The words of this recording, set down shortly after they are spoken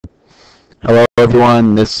Hello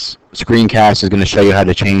everyone, this screencast is going to show you how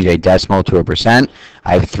to change a decimal to a percent.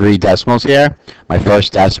 I have 3 decimals here. My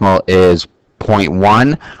first decimal is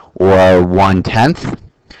 0.1 or 1/10.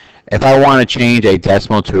 If I want to change a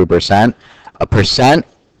decimal to a percent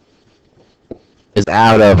is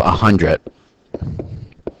out of 100.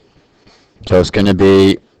 So it's going to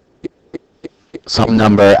be some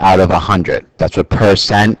number out of 100. That's what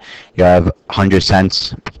percent. You have 100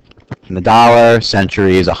 cents in the dollar.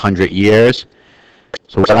 Century is 100 years.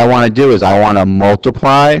 So what I want to do is I want to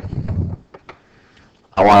multiply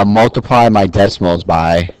my decimals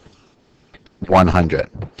by 100.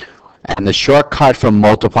 And the shortcut from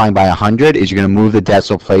multiplying by 100 is you're going to move the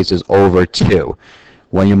decimal places over 2.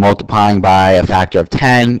 When you're multiplying by a factor of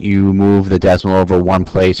 10, you move the decimal over 1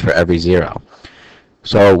 place for every 0.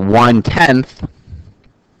 So 1/10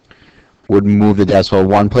 would move the decimal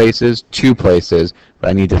 1 places, 2 places, but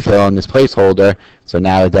I need to fill in this placeholder, so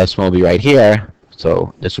now the decimal will be right here,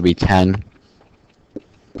 so this will be 10%.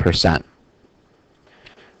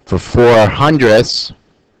 For 4/100ths,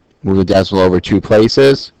 move the decimal over 2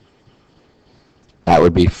 places, that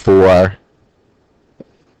would be 4%.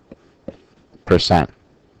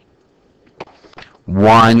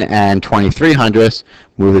 1 and 23/100ths,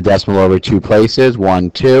 move the decimal over 2 places, 1,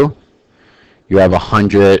 2. You have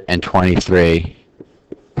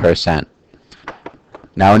 123%.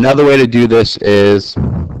 Now another way to do this is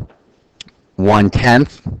 1/10.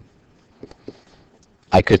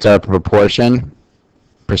 I could set up a proportion,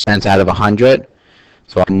 percents out of 100.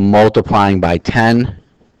 So I'm multiplying by 10.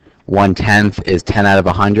 1/10 is 10 out of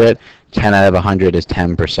 100. 10 out of 100 is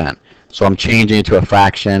 10%. So I'm changing it to a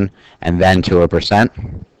fraction and then to a percent.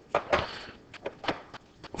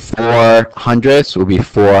 4/100ths will be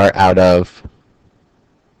 4 out of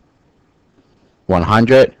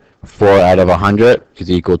 100. 4 out of 100 is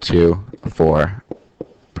equal to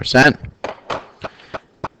 4%.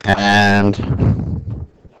 And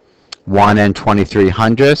 1 and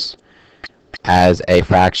 23/100ths as a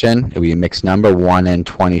fraction, it will be a mixed number, 1 and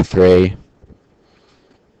 23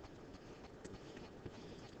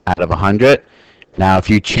 out of 100. Now if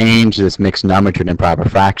you change this mixed number to an improper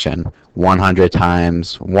fraction, 100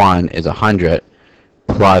 times 1 is 100,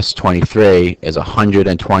 plus 23 is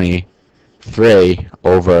 123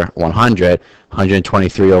 over 100.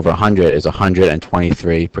 123 over 100 is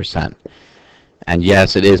 123%. And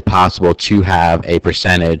yes, it is possible to have a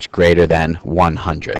percentage greater than 100.